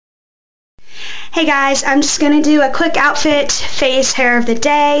Hey guys, I'm just going to do a quick outfit, face, hair of the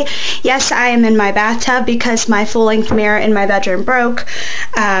day. Yes, I am in my bathtub because my full-length mirror in my bedroom broke.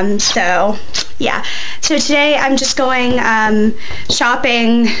 Yeah. So today I'm just going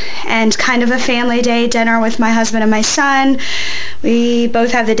shopping and kind of a family day dinner with my husband and my son. We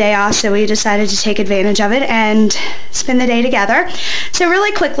both have the day off, so we decided to take advantage of it and spend the day together. So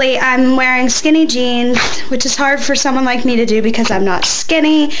really quickly, I'm wearing skinny jeans, which is hard for someone like me to do because I'm not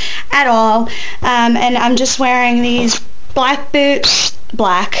skinny at all. And I'm just wearing these black boots.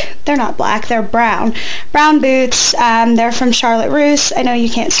 They're not black, they're brown boots. They're from Charlotte Russe. I know you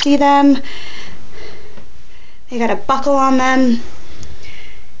can't see them. They got a buckle on them.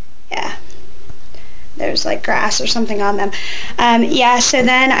 Yeah, there's like grass or something on them. Yeah, so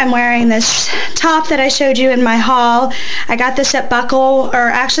then I'm wearing this top that I showed you in my haul. I got this at Buckle, or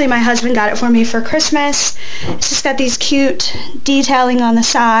actually my husband got it for me for Christmas. It's just got these cute detailing on the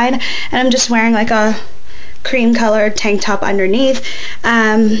side, and I'm just wearing like a cream colored tank top underneath.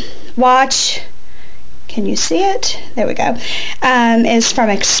 Watch, can you see it? There we go. Is from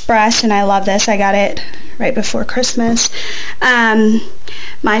Express, and I love this. I got it right before Christmas.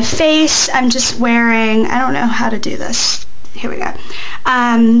 My face, I'm just wearing, I don't know how to do this. Here we go.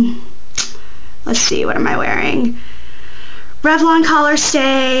 Let's see, what am I wearing? Revlon Color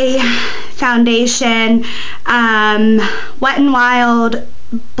Stay foundation, Wet n Wild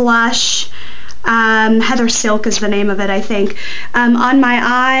blush. Heather Silk is the name of it, I think. On my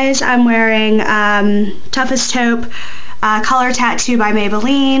eyes, I'm wearing Toughest Taupe Color Tattoo by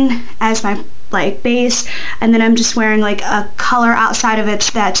Maybelline as my base, and then I'm just wearing like a color outside of it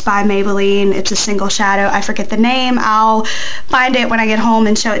that's by Maybelline. It's a single shadow. I forget the name. I'll find it when I get home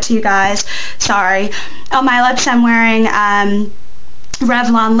and show it to you guys. Sorry. On my lips, I'm wearing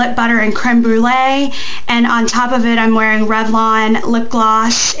Revlon Lip Butter and Creme Brulee, and on top of it I'm wearing Revlon Lip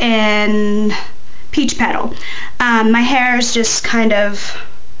Gloss in Peach Petal. My hair is just kind of,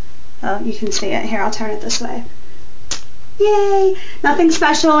 oh, you can see it here, I'll turn it this way. Yay! Nothing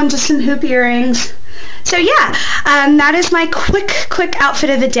special, and just some hoop earrings. So yeah, that is my quick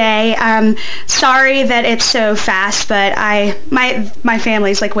outfit of the day. Sorry that it's so fast, but my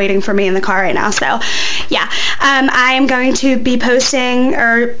family's like waiting for me in the car right now. So yeah, I am going to be posting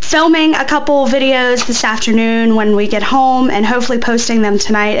or filming a couple videos this afternoon when we get home, and hopefully posting them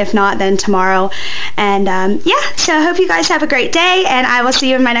tonight. If not, then tomorrow. And yeah, so I hope you guys have a great day, and I will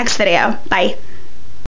see you in my next video. Bye.